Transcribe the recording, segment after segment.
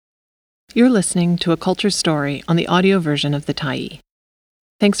You're listening to a culture story on the audio version of The Tyee.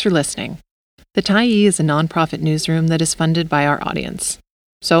 Thanks for listening. The Tyee is a nonprofit newsroom that is funded by our audience.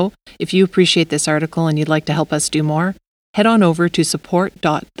 So, if you appreciate this article and you'd like to help us do more, head on over to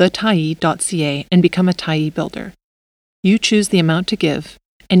support.thetyee.ca and become a Tyee builder. You choose the amount to give,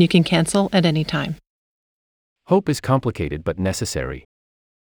 and you can cancel at any time. Hope is complicated but necessary.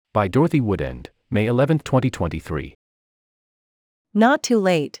 By Dorothy Woodend, May 11, 2023. Not Too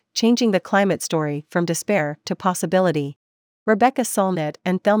Late, Changing the Climate Story from Despair to Possibility. Rebecca Solnit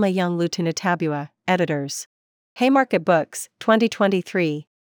and Thelma Young Lutinatabua, editors. Haymarket Books, 2023.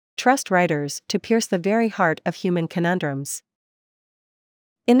 Trust writers to pierce the very heart of human conundrums.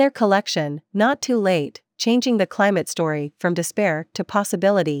 In their collection, Not Too Late, Changing the Climate Story from Despair to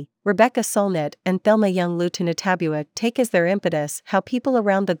Possibility, Rebecca Solnit and Thelma Young Lutinatabua take as their impetus how people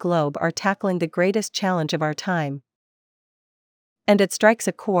around the globe are tackling the greatest challenge of our time. And it strikes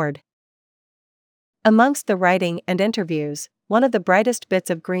a chord. Amongst the writing and interviews, one of the brightest bits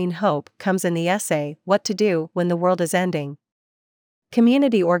of green hope comes in the essay, What to Do When the World is Ending.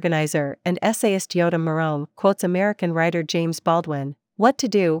 Community organizer and essayist Yoda Marone quotes American writer James Baldwin, What to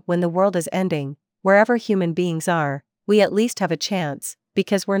do when the world is ending, wherever human beings are, we at least have a chance,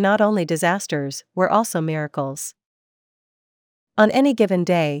 because we're not only disasters, we're also miracles. On any given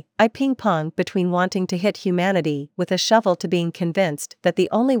day, I ping-pong between wanting to hit humanity with a shovel to being convinced that the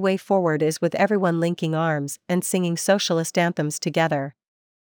only way forward is with everyone linking arms and singing socialist anthems together.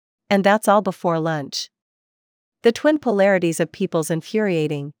 And that's all before lunch. The twin polarities of people's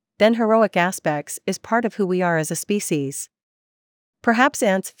infuriating, then heroic aspects is part of who we are as a species. Perhaps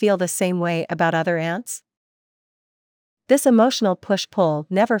ants feel the same way about other ants? This emotional push-pull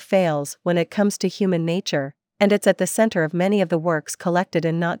never fails when it comes to human nature, and it's at the center of many of the works collected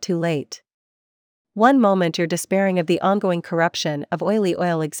in Not Too Late. One moment you're despairing of the ongoing corruption of oily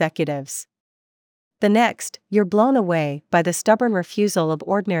oil executives. The next, you're blown away by the stubborn refusal of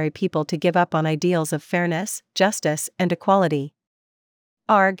ordinary people to give up on ideals of fairness, justice, and equality.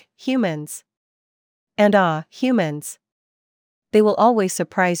 Arg, humans. And humans. They will always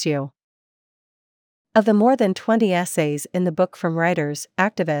surprise you. Of the more than 20 essays in the book from writers,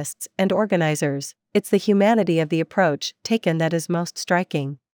 activists, and organizers, it's the humanity of the approach taken that is most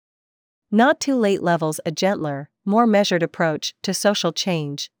striking. Not Too Late levels a gentler, more measured approach to social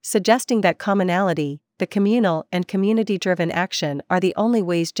change, suggesting that commonality, the communal and community-driven action are the only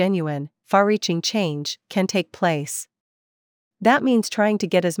ways genuine, far-reaching change can take place. That means trying to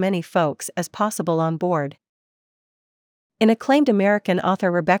get as many folks as possible on board. In acclaimed American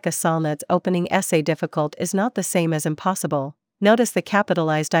author Rebecca Solnit's opening essay, difficult is not the same as impossible. Notice the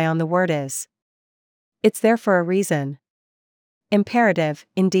capitalized I on the word is. It's there for a reason. Imperative,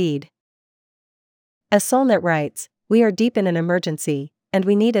 indeed. As Solnit writes, we are deep in an emergency, and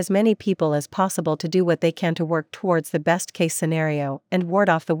we need as many people as possible to do what they can to work towards the best-case scenario and ward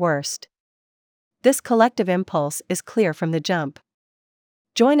off the worst. This collective impulse is clear from the jump.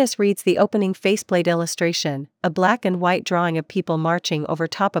 Join us reads the opening faceplate illustration, a black and white drawing of people marching over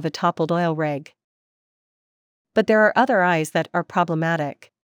top of a toppled oil rig. But there are other eyes that are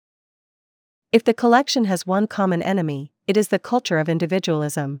problematic. If the collection has one common enemy, it is the culture of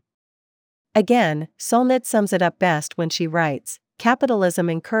individualism. Again, Solnit sums it up best when she writes, capitalism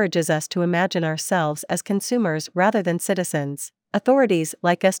encourages us to imagine ourselves as consumers rather than citizens. Authorities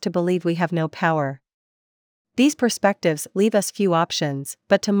like us to believe we have no power. These perspectives leave us few options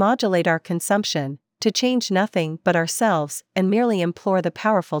but to modulate our consumption, to change nothing but ourselves and merely implore the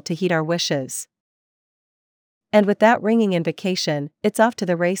powerful to heed our wishes. And with that ringing invocation, it's off to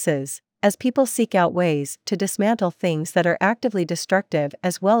the races, as people seek out ways to dismantle things that are actively destructive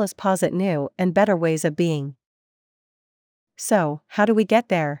as well as posit new and better ways of being. So, how do we get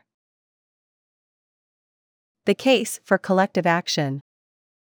there? The case for collective action.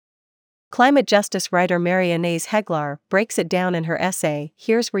 Climate justice writer Mary Anais Heglar breaks it down in her essay,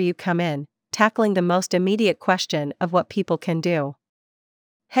 Here's Where You Come In, tackling the most immediate question of what people can do.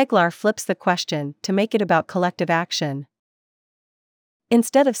 Heglar flips the question to make it about collective action.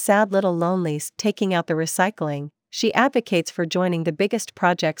 Instead of sad little lonelies taking out the recycling, she advocates for joining the biggest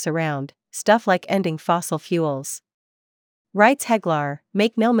projects around, stuff like ending fossil fuels. Writes Heglar,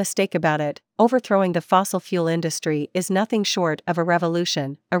 make no mistake about it, overthrowing the fossil fuel industry is nothing short of a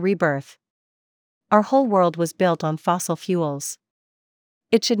revolution, a rebirth. Our whole world was built on fossil fuels.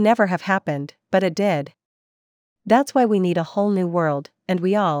 It should never have happened, but it did. That's why we need a whole new world, and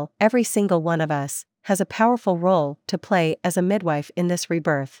we all, every single one of us, has a powerful role to play as a midwife in this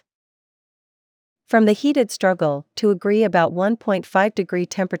rebirth. From the heated struggle to agree about 1.5 degree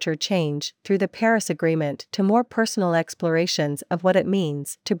temperature change through the Paris Agreement to more personal explorations of what it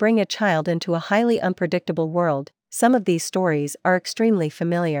means to bring a child into a highly unpredictable world, some of these stories are extremely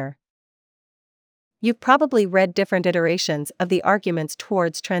familiar. You've probably read different iterations of the arguments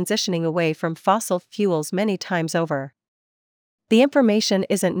towards transitioning away from fossil fuels many times over. The information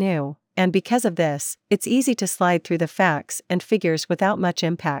isn't new, and because of this, it's easy to slide through the facts and figures without much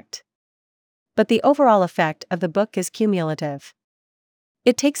impact. But the overall effect of the book is cumulative.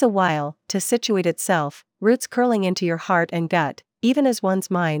 It takes a while to situate itself, roots curling into your heart and gut, even as one's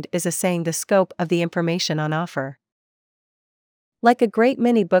mind is assessing the scope of the information on offer. Like a great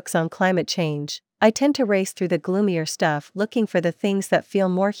many books on climate change, I tend to race through the gloomier stuff looking for the things that feel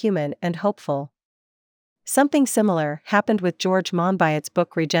more human and hopeful. Something similar happened with George Monbiot's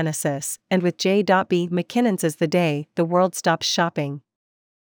book Regenesis, and with J.B. McKinnon's As the Day the World Stops Shopping.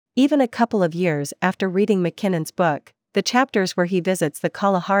 Even a couple of years after reading McKinnon's book, the chapters where he visits the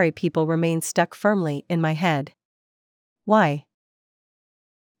Kalahari people remain stuck firmly in my head. Why?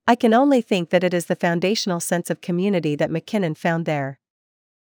 I can only think that it is the foundational sense of community that McKinnon found there.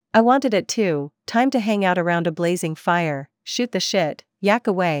 I wanted it too, time to hang out around a blazing fire, shoot the shit, yak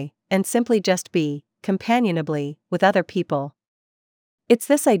away, and simply just be, companionably, with other people. It's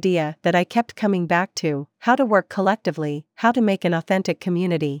this idea that I kept coming back to, how to work collectively, how to make an authentic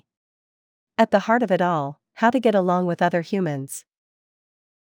community. At the heart of it all, how to get along with other humans.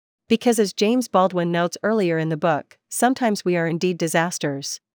 Because as James Baldwin notes earlier in the book, sometimes we are indeed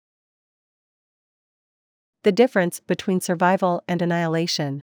disasters. The difference between survival and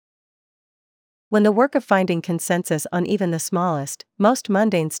annihilation. When the work of finding consensus on even the smallest, most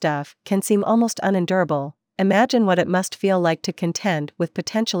mundane stuff can seem almost unendurable, imagine what it must feel like to contend with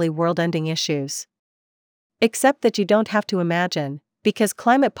potentially world-ending issues. Except that you don't have to imagine, because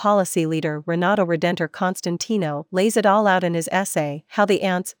climate policy leader Renato Redentor Constantino lays it all out in his essay, How the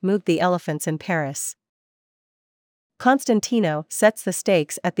Ants Moved the Elephants in Paris. Constantino sets the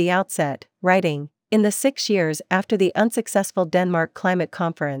stakes at the outset, writing, in the 6 years after the unsuccessful Denmark Climate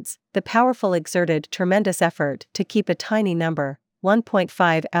Conference, the powerful exerted tremendous effort to keep a tiny number,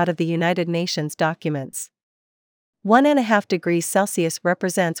 1.5 out of the United Nations documents. 1.5 degrees Celsius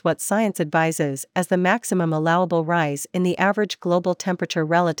represents what science advises as the maximum allowable rise in the average global temperature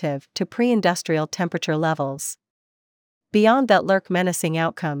relative to pre-industrial temperature levels. Beyond that lurk menacing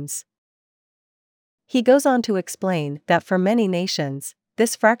outcomes. He goes on to explain that for many nations,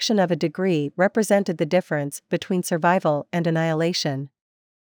 this fraction of a degree represented the difference between survival and annihilation.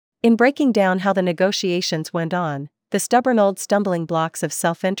 In breaking down how the negotiations went on, the stubborn old stumbling blocks of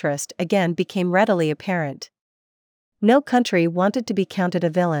self-interest again became readily apparent. No country wanted to be counted a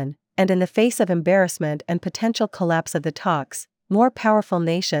villain, and in the face of embarrassment and potential collapse of the talks, more powerful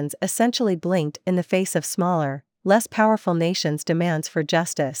nations essentially blinked in the face of smaller, less powerful nations' demands for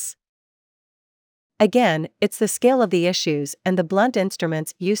justice. Again, it's the scale of the issues and the blunt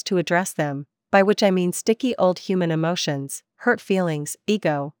instruments used to address them, by which I mean sticky old human emotions, hurt feelings,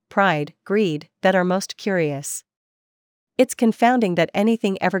 ego, pride, greed, that are most curious. It's confounding that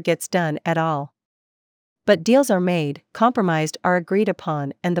anything ever gets done at all. But deals are made, compromised are agreed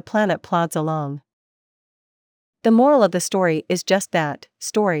upon, and the planet plods along. The moral of the story is just that,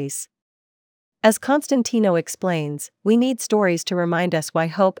 stories. As Constantino explains, we need stories to remind us why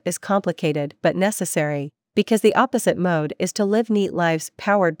hope is complicated but necessary, because the opposite mode is to live neat lives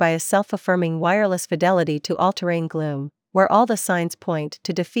powered by a self-affirming wireless fidelity to all-terrain gloom, where all the signs point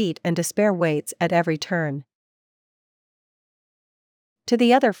to defeat and despair waits at every turn. To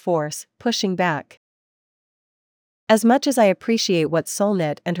the other force, pushing back. As much as I appreciate what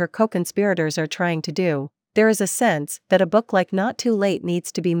Solnit and her co-conspirators are trying to do, there is a sense that a book like Not Too Late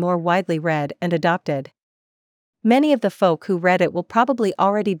needs to be more widely read and adopted. Many of the folk who read it will probably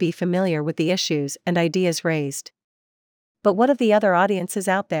already be familiar with the issues and ideas raised. But what of the other audiences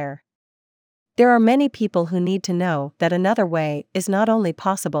out there? There are many people who need to know that another way is not only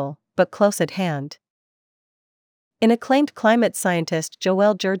possible, but close at hand. In acclaimed climate scientist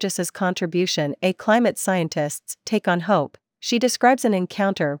Joelle Georges's contribution A Climate Scientist's Take on Hope, she describes an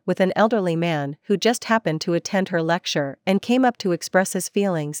encounter with an elderly man who just happened to attend her lecture and came up to express his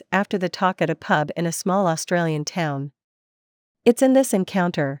feelings after the talk at a pub in a small Australian town. It's in this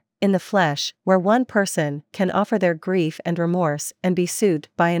encounter, in the flesh, where one person can offer their grief and remorse and be soothed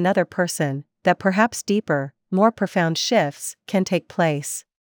by another person, that perhaps deeper, more profound shifts can take place.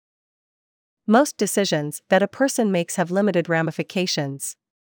 Most decisions that a person makes have limited ramifications.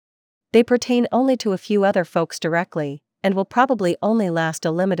 They pertain only to a few other folks directly, and will probably only last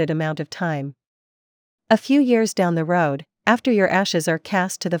a limited amount of time. A few years down the road, after your ashes are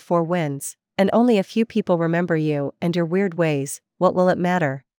cast to the four winds, and only a few people remember you and your weird ways, what will it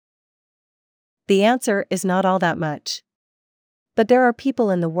matter? The answer is not all that much. But there are people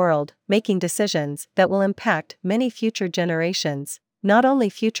in the world making decisions that will impact many future generations, not only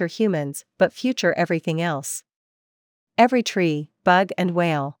future humans, but future everything else. Every tree, bug, and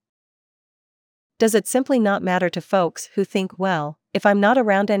whale. Does it simply not matter to folks who think, well, if I'm not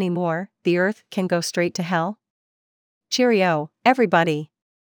around anymore, the earth can go straight to hell? Cheerio, everybody.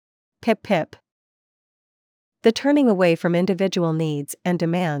 Pip pip. The turning away from individual needs and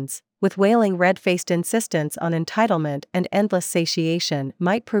demands, with wailing red-faced insistence on entitlement and endless satiation,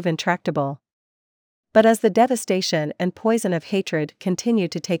 might prove intractable. But as the devastation and poison of hatred continue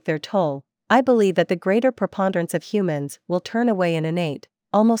to take their toll, I believe that the greater preponderance of humans will turn away in innate,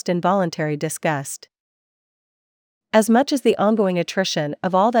 almost involuntary disgust. As much as the ongoing attrition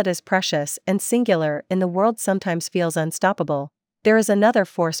of all that is precious and singular in the world sometimes feels unstoppable, there is another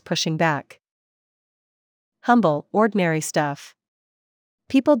force pushing back. Humble, ordinary stuff.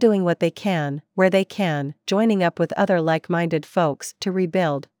 People doing what they can, where they can, joining up with other like-minded folks to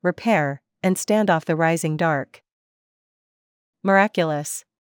rebuild, repair, and stand off the rising dark. Miraculous.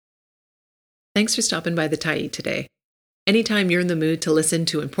 Thanks for stopping by the Tyee today. Anytime you're in the mood to listen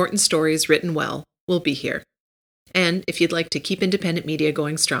to important stories written well, we'll be here. And if you'd like to keep independent media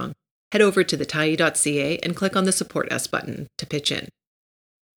going strong, head over to thetyee.ca and click on the Support Us button to pitch in.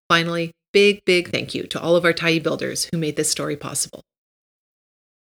 Finally, big thank you to all of our Tyee builders who made this story possible.